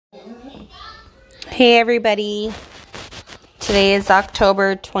Hey everybody, today is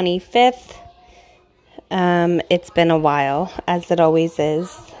October 25th. It's been a while, as it always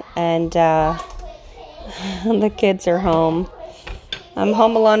is, and the kids are home. I'm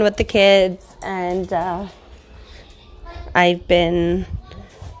home alone with the kids, and I've been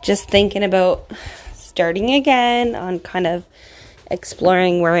just thinking about starting again on kind of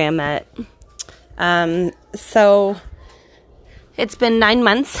exploring where I'm at. So it's been 9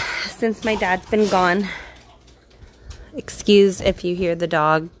 months since my dad's been gone. Excuse if you hear the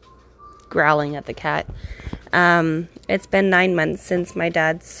dog growling at the cat. It's been 9 months since my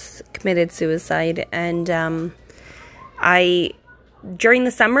dad's committed suicide, and during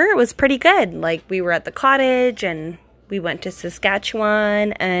the summer it was pretty good. Like, we were at the cottage and we went to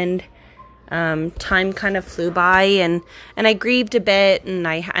Saskatchewan, and time kind of flew by, and I grieved a bit, and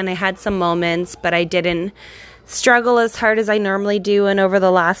I had some moments, but I didn't struggle as hard as I normally do. And over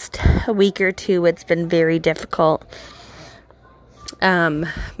the last week or two, it's been very difficult.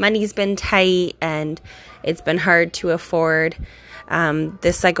 Money's been tight, and it's been hard to afford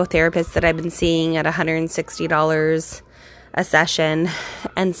this psychotherapist that I've been seeing at $160 a session.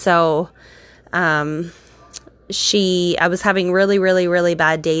 And so I was having a really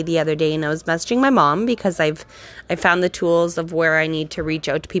bad day the other day, and I was messaging my mom because I found the tools of where I need to reach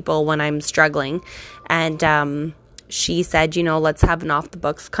out to people when I'm struggling. And she said, let's have an off the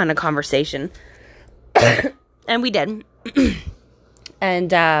books kind of conversation. And we did.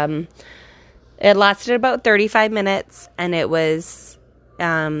 And it lasted about 35 minutes, and it was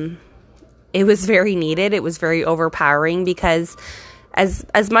very needed. It was very overpowering, because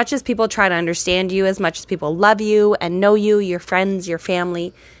as much as people try to understand you, as much as people love you and know you, your friends, your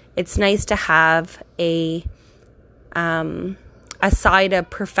family, it's nice to have a side of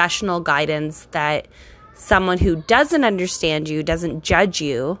professional guidance that someone who doesn't understand you, doesn't judge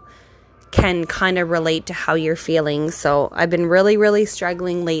you, can kind of relate to how you're feeling. So I've been really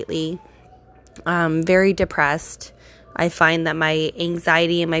struggling lately. Very depressed. I find that my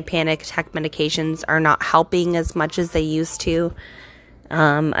anxiety and my panic attack medications are not helping as much as they used to.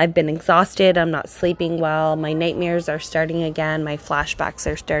 I've been exhausted. I'm not sleeping well. My nightmares are starting again. My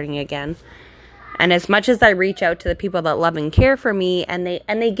flashbacks are starting again. And as much as I reach out to the people that love and care for me, and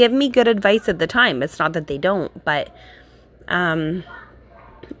they give me good advice at the time, it's not that they don't, but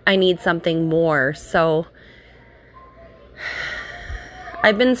I need something more. So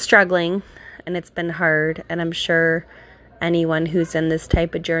I've been struggling, and it's been hard, and I'm sure anyone who's in this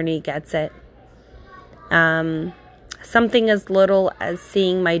type of journey gets it. Something as little as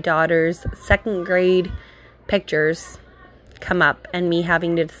seeing my daughter's second grade pictures come up and me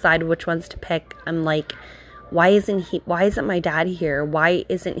having to decide which ones to pick. I'm like, why isn't my dad here? Why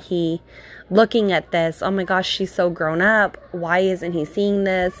isn't he looking at this? Oh my gosh, she's so grown up. Why isn't he seeing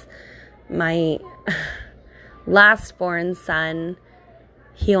this? My last born son,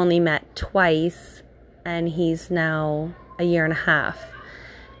 he only met twice, and he's now a year and a half.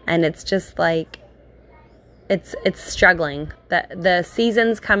 And it's just like, it's struggling. The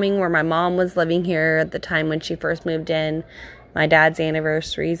season's coming where my mom was living here at the time when she first moved in. My dad's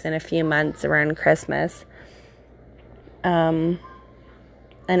anniversary's in a few months around Christmas. And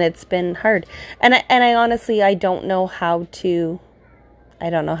it's been hard. And I honestly, I don't know how to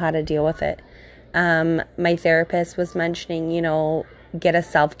deal with it. My therapist was mentioning, get a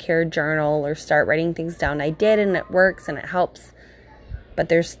self-care journal or start writing things down. I did, and it works and it helps. But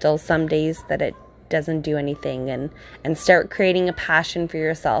there's still some days that it doesn't do anything. And start creating a passion for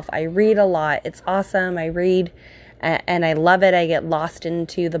yourself. I read a lot. It's awesome. I read and I love it. I get lost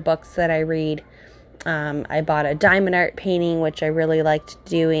into the books that I read. I bought a diamond art painting, which I really liked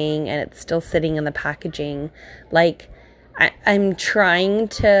doing, and it's still sitting in the packaging. Like, I'm trying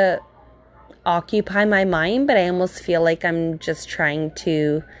to occupy my mind, but I almost feel like I'm just trying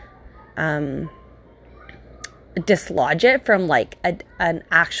to dislodge it from like an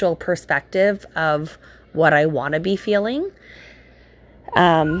actual perspective of what I want to be feeling.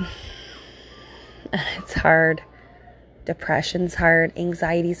 It's hard. Depression's hard.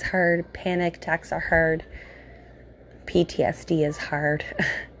 Anxiety's hard. Panic attacks are hard. PTSD is hard.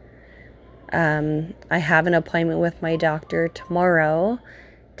 I have an appointment with my doctor tomorrow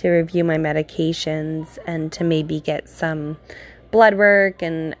to review my medications and to maybe get some blood work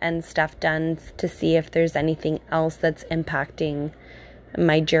and stuff done to see if there's anything else that's impacting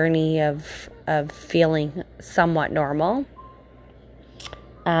my journey of feeling somewhat normal.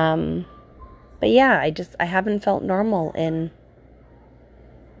 But yeah, I haven't felt normal in,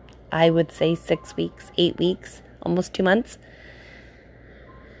 I would say, 6 weeks, 8 weeks, almost 2 months.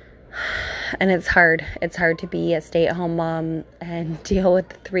 And it's hard. It's hard to be a stay-at-home mom and deal with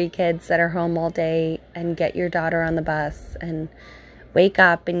the 3 kids that are home all day and get your daughter on the bus and wake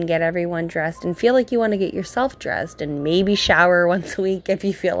up and get everyone dressed and feel like you want to get yourself dressed and maybe shower once a week if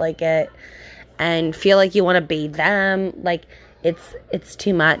you feel like it and feel like you want to bathe them. Like, it's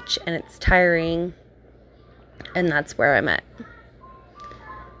too much and it's tiring, and that's where I'm at.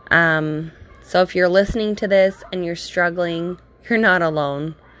 So if you're listening to this and you're struggling, you're not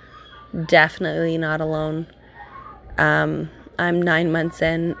alone. Definitely not alone. I'm 9 months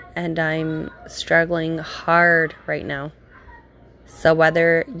in and I'm struggling hard right now. So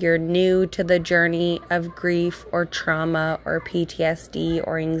whether you're new to the journey of grief or trauma or PTSD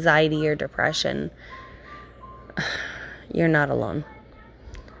or anxiety or depression, you're not alone.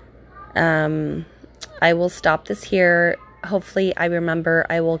 I will stop this here. Hopefully I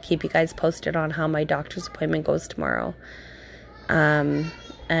will keep you guys posted on how my doctor's appointment goes tomorrow.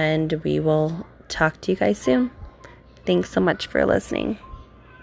 And we will talk to you guys soon. Thanks so much for listening.